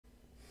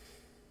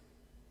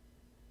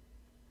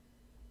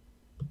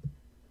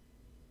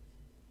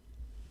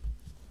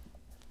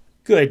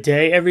Good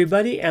day,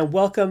 everybody, and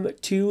welcome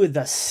to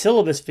the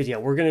syllabus video.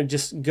 We're going to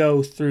just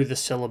go through the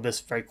syllabus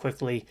very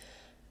quickly.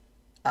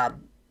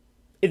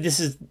 This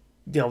is,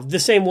 the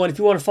same one. If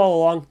you want to follow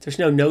along, there's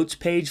no notes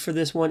page for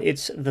this one.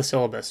 It's the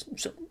syllabus.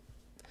 So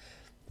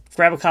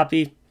grab a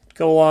copy,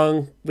 go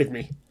along with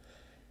me.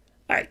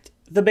 All right,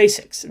 the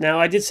basics. Now,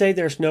 I did say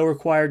there's no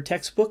required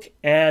textbook,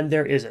 and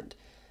there isn't.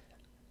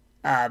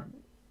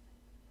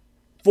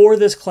 For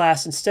this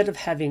class, instead of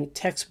having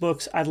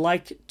textbooks, I'd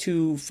like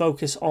to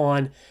focus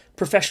on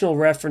professional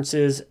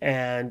references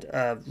and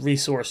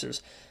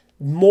resources.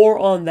 More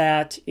on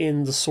that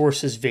in the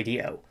sources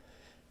video.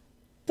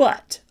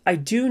 But I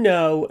do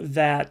know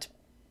that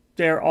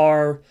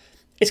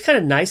it's kind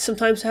of nice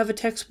sometimes to have a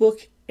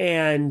textbook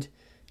and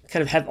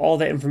kind of have all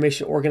that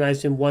information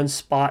organized in one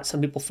spot.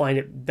 Some people find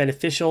it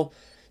beneficial.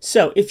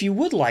 So if you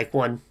would like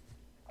one,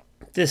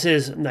 this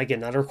is, again,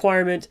 not a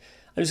requirement.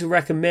 I just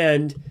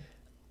recommend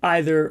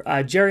either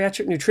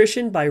Geriatric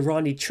Nutrition by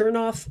Ronnie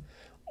Chernoff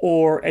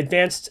or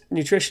Advanced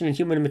Nutrition and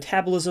Human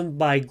Metabolism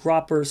by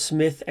Gropper,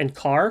 Smith, and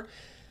Carr.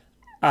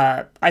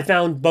 I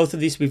found both of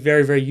these to be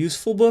very, very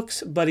useful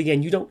books, but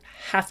again, you don't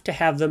have to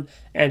have them,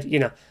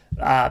 and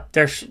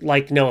there's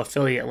like no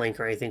affiliate link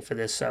or anything for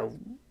this, so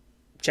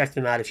check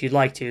them out if you'd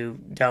like to.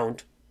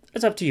 Don't.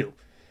 It's up to you.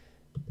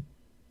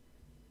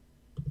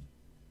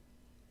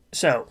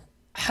 So,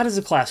 how does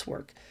the class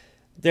work?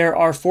 There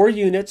are 4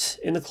 units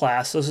in the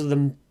class. Those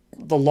are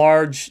the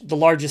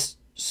largest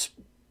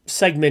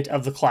segment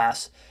of the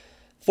class.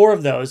 4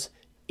 of those.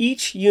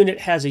 Each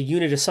unit has a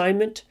unit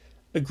assignment,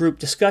 a group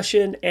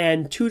discussion,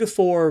 and 2 to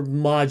 4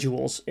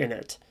 modules in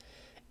it.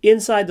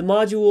 Inside the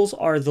modules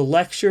are the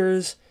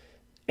lectures,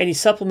 any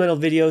supplemental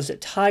videos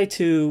that tie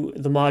to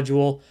the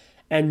module,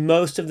 and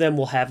most of them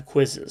will have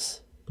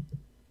quizzes.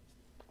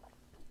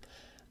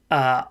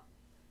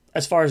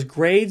 As far as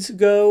grades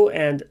go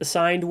and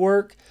assigned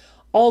work,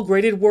 all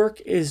graded work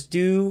is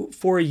due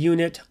for a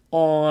unit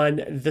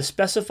on the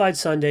specified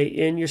Sunday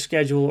in your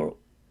schedule.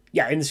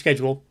 In the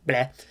schedule.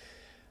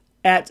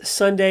 At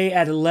Sunday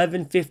at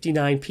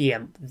 11:59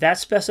 p.m.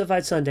 That's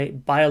specified Sunday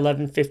by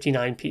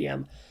 11:59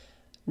 p.m.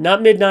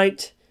 Not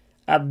midnight.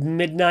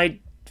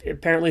 Midnight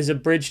apparently is a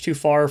bridge too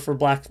far for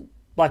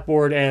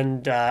Blackboard,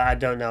 and I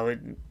don't know, it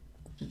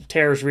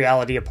tears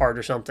reality apart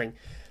or something.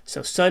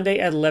 So Sunday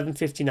at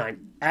 11:59.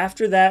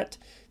 After that,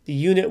 the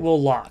unit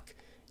will lock.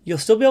 You'll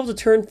still be able to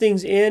turn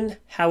things in,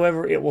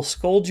 however, it will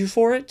scold you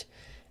for it,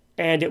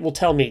 and it will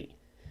tell me.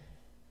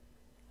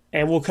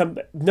 And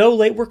no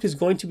late work is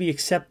going to be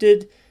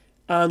accepted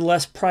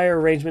unless prior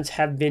arrangements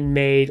have been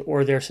made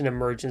or there's an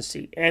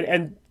emergency.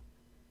 And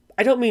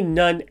I don't mean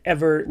none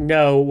ever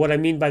know. What I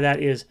mean by that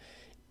is,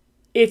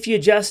 if you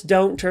just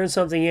don't turn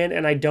something in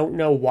and I don't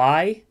know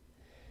why,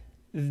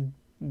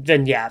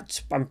 then yeah,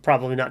 I'm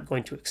probably not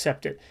going to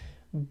accept it.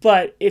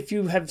 But if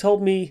you have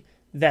told me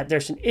that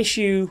there's an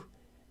issue,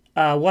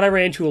 what I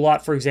ran into a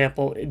lot, for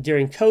example,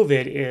 during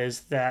COVID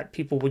is that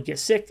people would get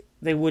sick.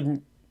 They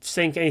wouldn't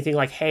think anything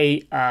like,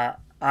 hey,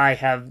 I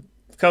have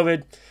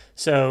COVID,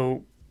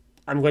 so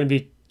I'm going to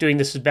be doing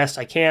this as best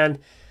I can.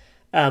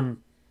 Let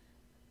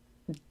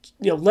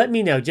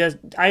me know.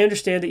 I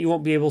understand that you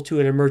won't be able to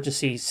an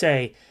emergency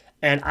say,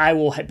 and I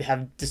will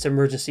have this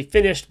emergency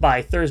finished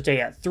by Thursday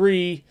at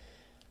 3.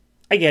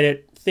 I get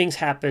it. Things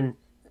happen,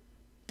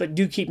 but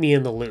do keep me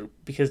in the loop,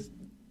 because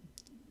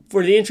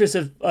for the interest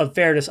of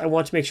fairness, I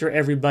want to make sure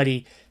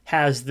everybody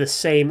has the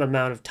same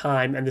amount of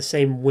time and the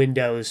same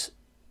windows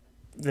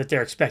that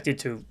they're expected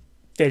to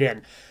fit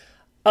in.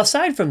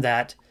 Aside from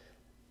that,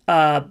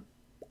 I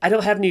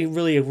don't have any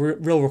really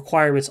real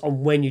requirements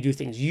on when you do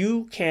things.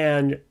 You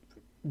can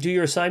do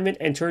your assignment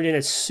and turn it in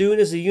as soon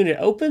as the unit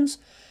opens.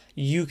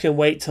 You can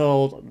wait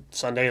till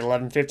Sunday at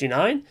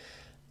 11:59.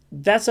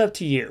 That's up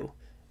to you.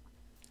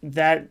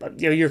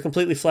 You're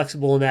completely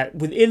flexible in that.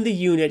 Within the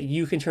unit,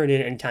 you can turn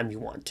it in anytime you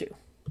want to.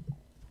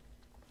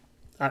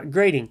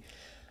 Grading.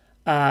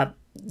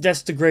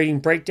 That's the grading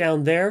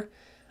breakdown there.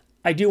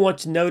 I do want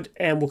to note,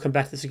 and we'll come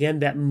back to this again,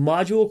 that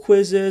module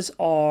quizzes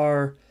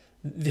are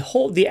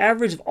the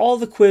average of all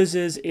the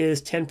quizzes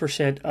is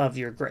 10% of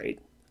your grade.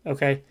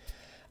 Okay,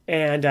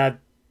 and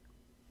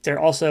there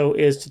also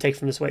is, to take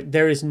from this way,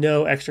 there is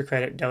no extra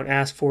credit. Don't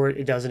ask for it.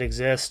 It doesn't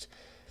exist.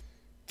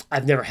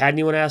 I've never had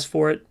anyone ask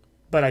for it,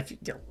 but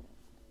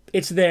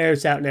it's there.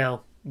 It's out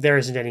now. There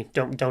isn't any.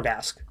 Don't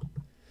ask.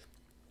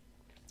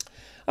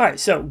 All right,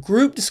 so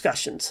group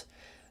discussions.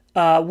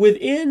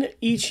 Within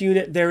each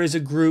unit, there is a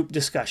group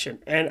discussion,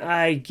 and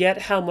I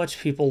get how much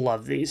people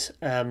love these.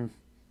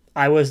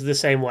 I was the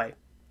same way.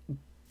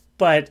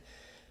 But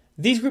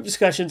these group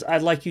discussions,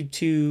 I'd like you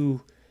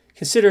to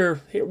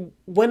consider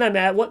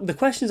what the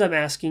questions I'm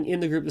asking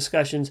in the group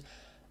discussions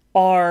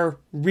are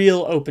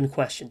real open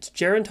questions.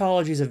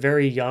 Gerontology is a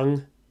very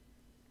young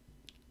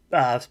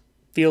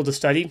field of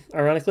study,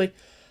 ironically,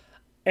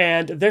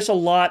 and there's a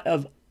lot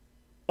of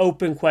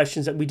open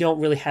questions that we don't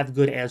really have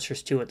good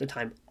answers to at the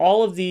time.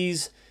 All of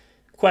these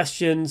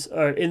questions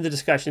in the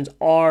discussions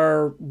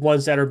are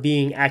ones that are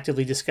being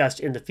actively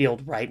discussed in the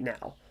field right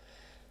now.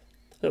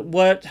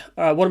 What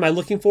am I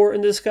looking for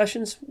in the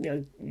discussions?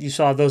 You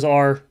saw those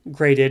are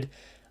graded.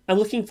 I'm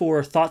looking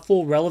for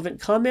thoughtful, relevant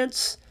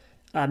comments,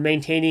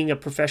 maintaining a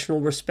professional,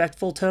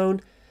 respectful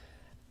tone.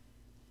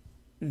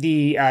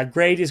 The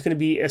grade is going to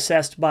be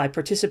assessed by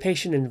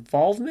participation and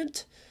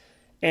involvement.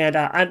 And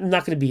I'm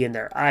not going to be in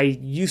there. I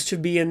used to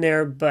be in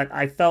there, but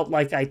I felt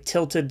like I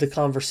tilted the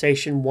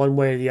conversation one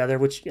way or the other,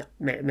 which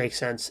makes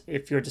sense.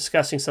 If you're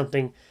discussing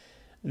something,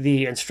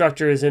 the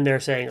instructor is in there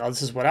saying, oh,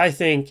 this is what I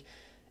think.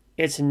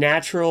 It's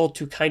natural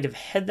to kind of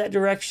head that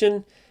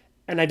direction,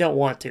 and I don't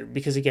want to,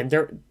 because again,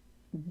 no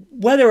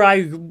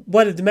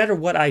matter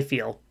what I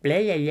feel,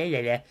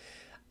 it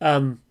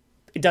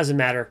doesn't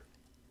matter.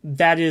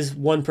 That is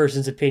one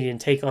person's opinion,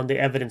 take on the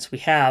evidence we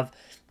have,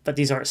 but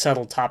these aren't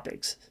settled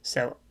topics.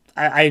 So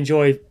I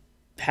enjoy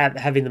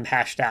having them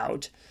hashed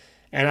out,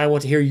 and I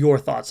want to hear your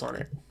thoughts on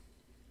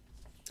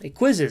it.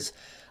 Quizzes.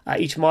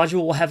 Each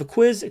module will have a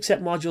quiz,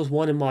 except modules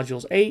 1 and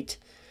modules 8.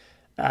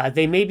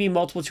 They may be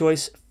multiple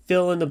choice,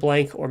 fill in the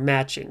blank, or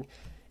matching.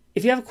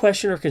 If you have a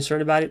question or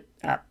concern about it,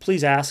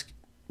 please ask,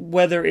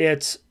 whether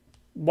it's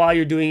while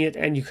you're doing it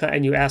and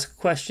you ask a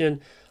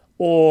question,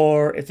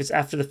 or if it's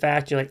after the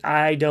fact, you're like,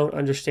 I don't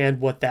understand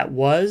what that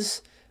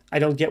was. I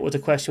don't get what the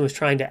question was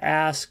trying to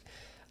ask.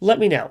 Let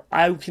me know.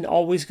 I can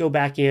always go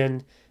back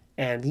in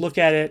and look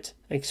at it,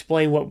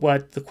 explain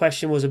what the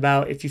question was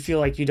about. If you feel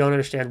like you don't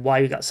understand why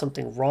you got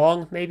something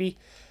wrong, maybe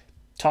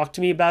talk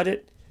to me about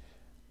it.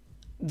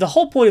 The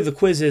whole point of the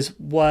quizzes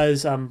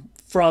was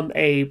from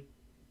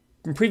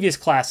previous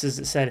classes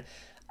that said,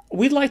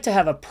 we'd like to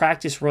have a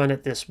practice run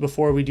at this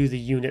before we do the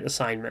unit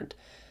assignment.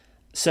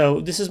 So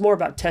this is more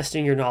about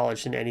testing your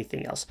knowledge than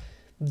anything else.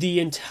 The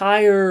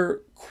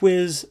entire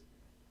quiz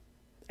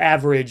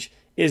average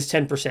is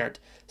 10%.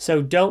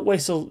 So don't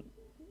waste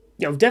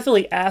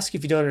definitely ask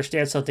if you don't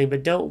understand something,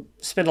 but don't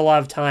spend a lot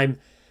of time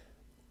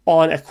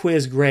on a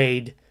quiz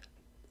grade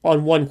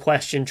on one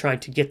question trying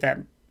to get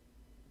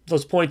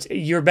those points.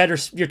 Your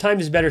time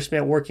is better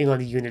spent working on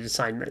the unit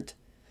assignment.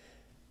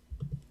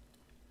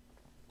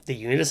 The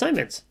unit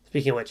assignments,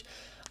 speaking of which.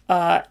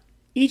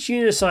 Each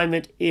unit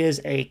assignment is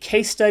a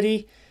case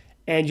study,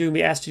 and you're going to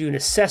be asked to do an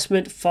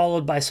assessment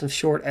followed by some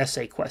short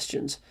essay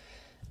questions.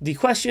 The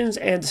questions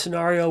and the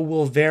scenario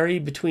will vary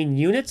between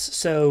units,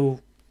 so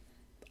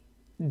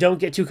don't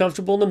get too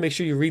comfortable in them. Make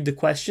sure you read the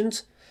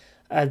questions.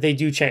 They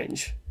do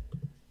change.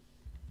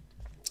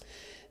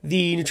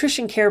 The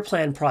Nutrition Care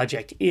Plan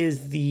project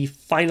is the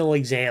final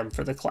exam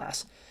for the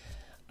class.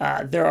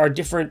 There are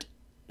different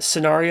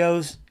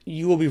scenarios.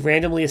 You will be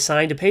randomly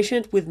assigned a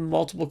patient with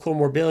multiple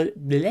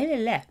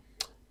comorbidities.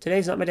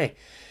 Today's not my day.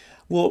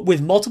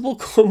 With multiple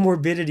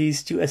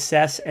comorbidities to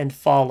assess and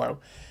follow.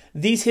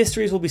 These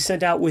histories will be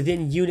sent out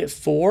within Unit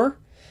 4.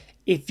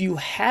 If you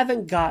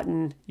haven't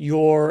gotten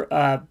your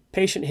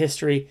patient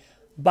history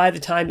by the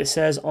time it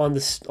says on the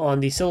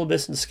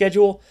syllabus and the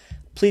schedule,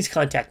 please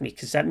contact me,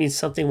 because that means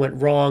something went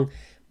wrong.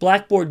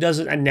 Blackboard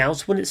doesn't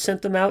announce when it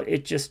sent them out.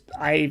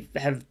 I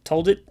have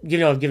told it,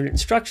 I've given it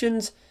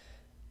instructions.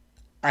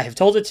 I have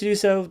told it to do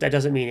so. That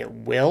doesn't mean it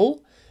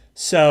will.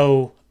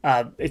 So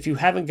if you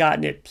haven't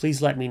gotten it,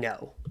 please let me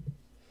know.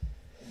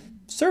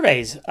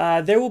 Surveys.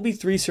 There will be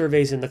 3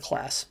 surveys in the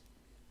class.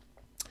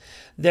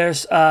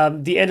 There's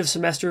the end of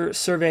semester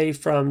survey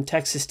from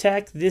Texas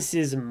Tech. This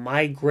is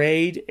my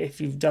grade.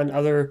 If you've done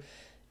other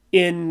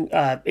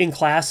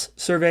in-class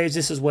surveys,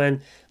 this is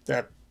when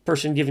the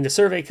person giving the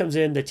survey comes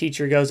in, the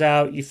teacher goes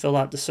out, you fill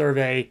out the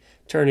survey,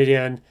 turn it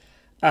in.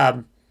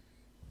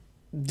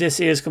 This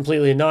is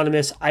completely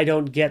anonymous. I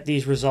don't get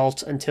these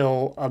results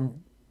until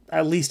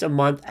at least a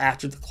month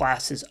after the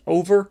class is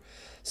over.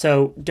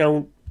 So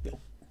don't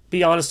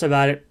be honest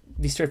about it.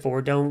 Be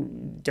straightforward.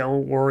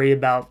 Don't worry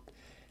about,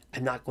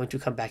 I'm not going to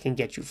come back and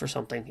get you for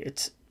something.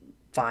 It's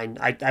fine.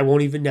 I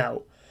won't even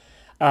know.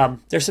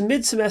 There's a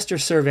mid-semester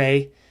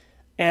survey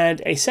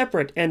and a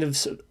separate end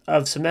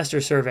of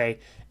semester survey,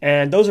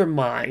 and those are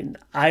mine.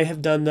 I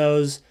have done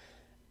those,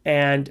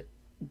 and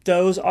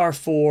those are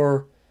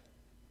for,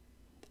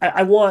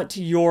 I want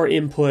your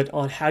input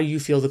on how you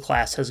feel the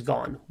class has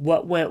gone.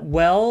 What went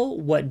well,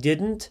 what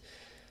didn't,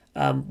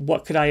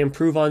 what could I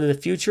improve on in the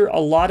future? A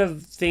lot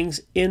of things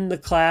in the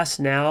class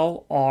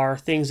now are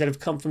things that have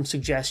come from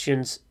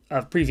suggestions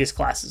of previous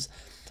classes.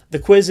 The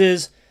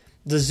quizzes,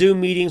 the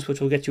Zoom meetings,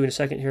 which we'll get to in a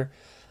second here,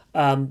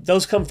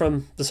 those come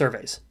from the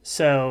surveys.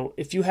 So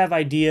if you have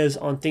ideas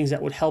on things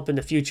that would help in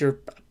the future,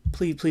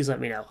 please let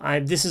me know.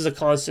 This is a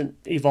constant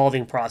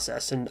evolving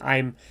process, and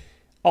I'm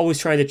always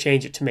trying to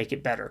change it to make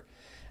it better.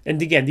 And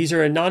again, these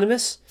are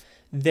anonymous.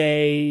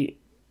 It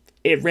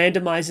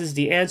randomizes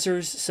the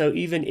answers, so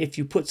even if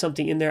you put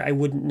something in there, I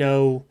wouldn't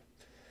know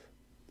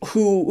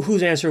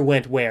whose answer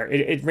went where.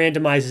 It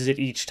randomizes it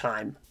each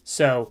time.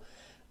 So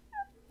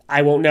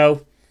I won't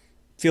know.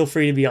 Feel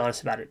free to be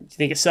honest about it. If you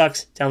think it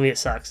sucks, tell me it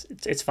sucks.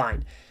 It's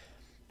fine.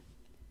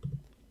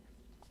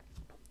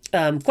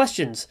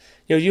 Questions.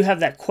 You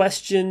have that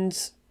class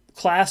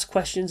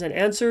questions and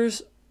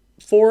answers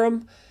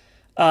forum.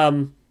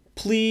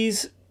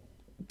 Please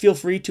feel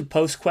free to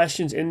post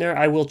questions in there.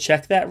 I will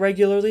check that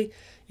regularly.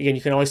 Again,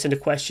 you can always send a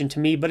question to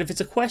me, but if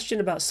it's a question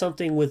about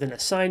something with an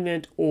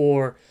assignment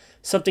or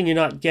something you're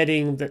not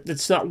getting,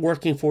 that's not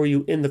working for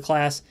you in the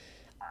class,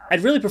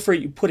 I'd really prefer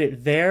you put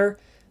it there,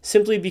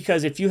 simply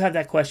because if you have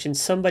that question,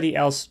 somebody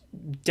else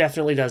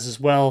definitely does as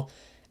well,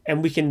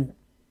 and we can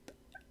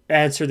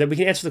answer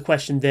the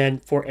question then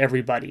for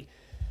everybody.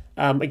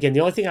 Again, the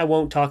only thing I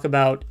won't talk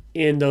about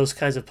in those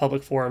kinds of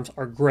public forums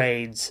are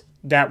grades.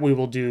 That we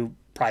will do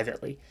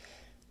privately.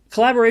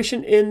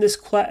 Collaboration in this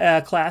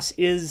class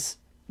is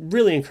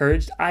really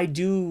encouraged. I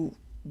do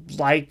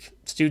like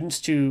students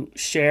to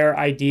share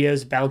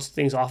ideas, bounce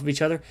things off of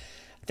each other.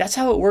 That's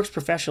how it works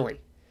professionally.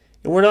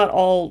 And we're not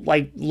all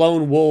like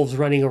lone wolves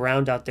running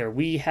around out there.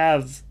 We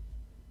have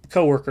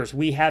coworkers.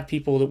 We have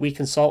people that we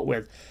consult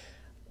with.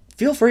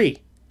 Feel free.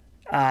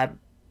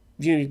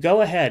 You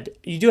go ahead.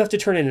 You do have to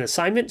turn in an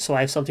assignment, so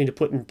I have something to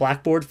put in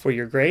Blackboard for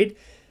your grade.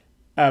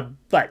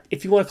 But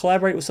if you want to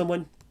collaborate with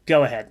someone,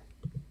 go ahead.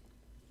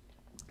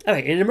 All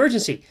right, in an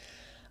emergency.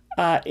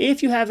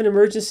 If you have an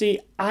emergency,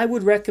 I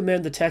would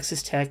recommend the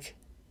Texas Tech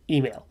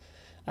email.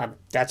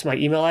 That's my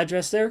email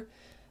address there.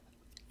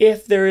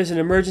 If there is an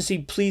emergency,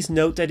 please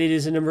note that it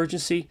is an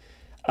emergency,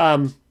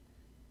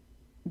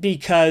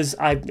 because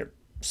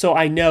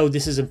I know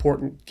this is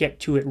important. Get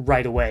to it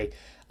right away.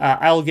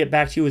 I'll get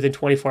back to you within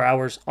 24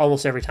 hours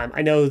almost every time.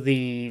 I know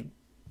the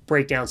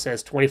breakdown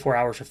says 24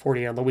 hours or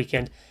 40 on the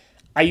weekend.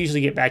 I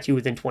usually get back to you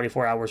within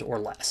 24 hours or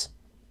less.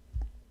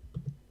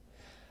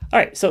 All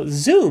right, so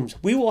Zooms.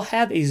 We will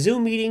have a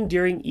Zoom meeting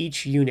during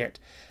each unit.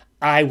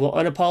 I will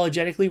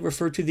unapologetically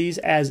refer to these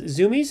as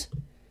Zoomies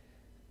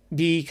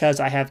because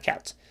I have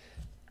cats.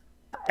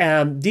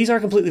 These are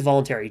completely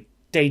voluntary.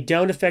 They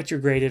don't affect your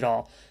grade at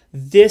all.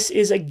 This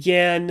is,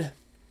 again,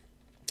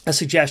 a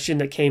suggestion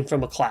that came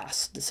from a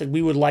class that said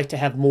we would like to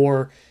have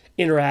more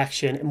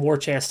interaction and more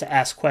chance to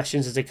ask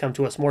questions as they come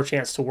to us, more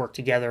chance to work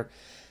together.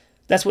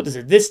 That's what this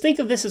is. Think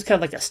of this as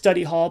kind of like a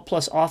study hall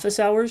plus office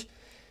hours.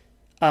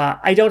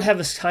 I don't have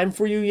a time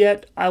for you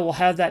yet. I will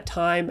have that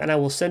time and I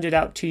will send it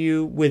out to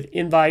you with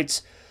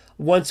invites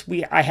once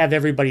I have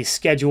everybody's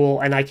schedule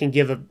and I can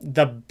give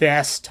the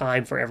best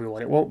time for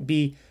everyone. It won't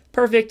be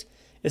perfect.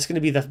 It's going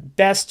to be the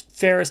best,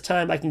 fairest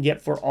time I can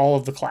get for all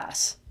of the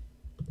class.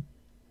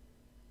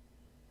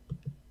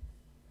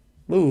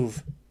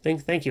 Move.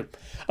 Thank you.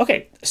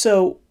 Okay,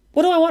 so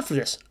what do I want for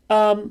this?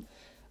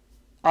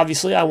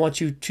 Obviously, I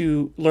want you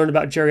to learn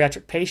about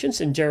geriatric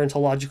patients and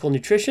gerontological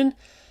nutrition.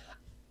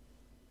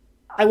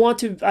 I want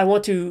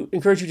to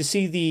encourage you to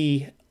see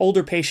the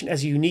older patient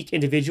as a unique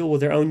individual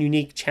with their own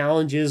unique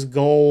challenges,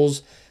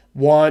 goals,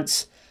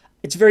 wants.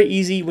 It's very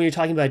easy when you're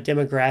talking about a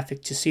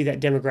demographic to see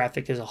that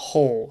demographic as a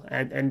whole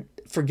and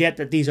forget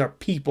that these are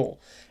people.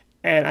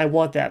 And I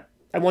want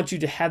you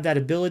to have that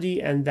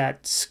ability and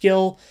that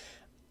skill.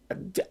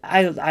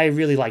 I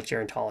really like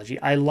gerontology.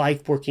 I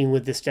like working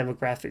with this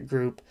demographic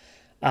group.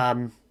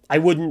 I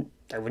wouldn't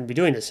be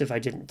doing this if I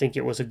didn't think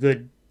it was a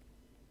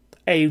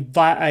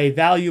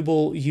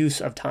valuable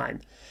use of time.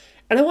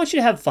 And I want you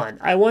to have fun.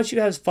 I want you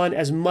to have fun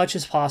as much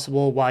as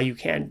possible while you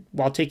can,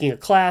 while taking a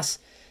class.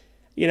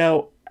 You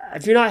know,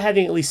 if you're not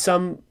having at least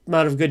some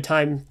amount of good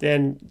time,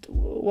 then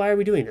why are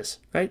we doing this,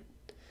 right?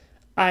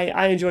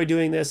 I enjoy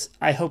doing this.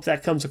 I hope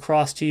that comes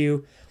across to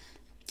you.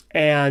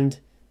 And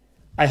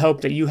I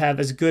hope that you have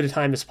as good a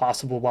time as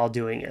possible while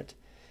doing it.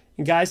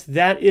 And guys,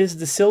 that is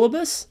the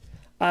syllabus.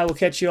 I will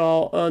catch you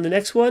all on the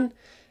next one.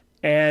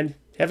 And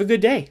have a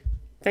good day.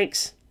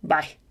 Thanks.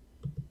 Bye.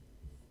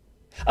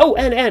 Oh,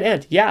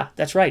 and yeah,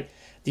 that's right.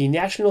 The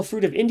national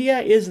fruit of India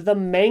is the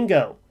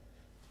mango.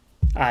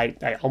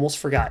 I almost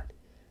forgot.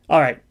 All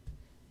right.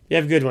 You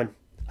have a good one.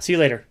 See you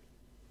later.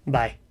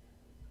 Bye.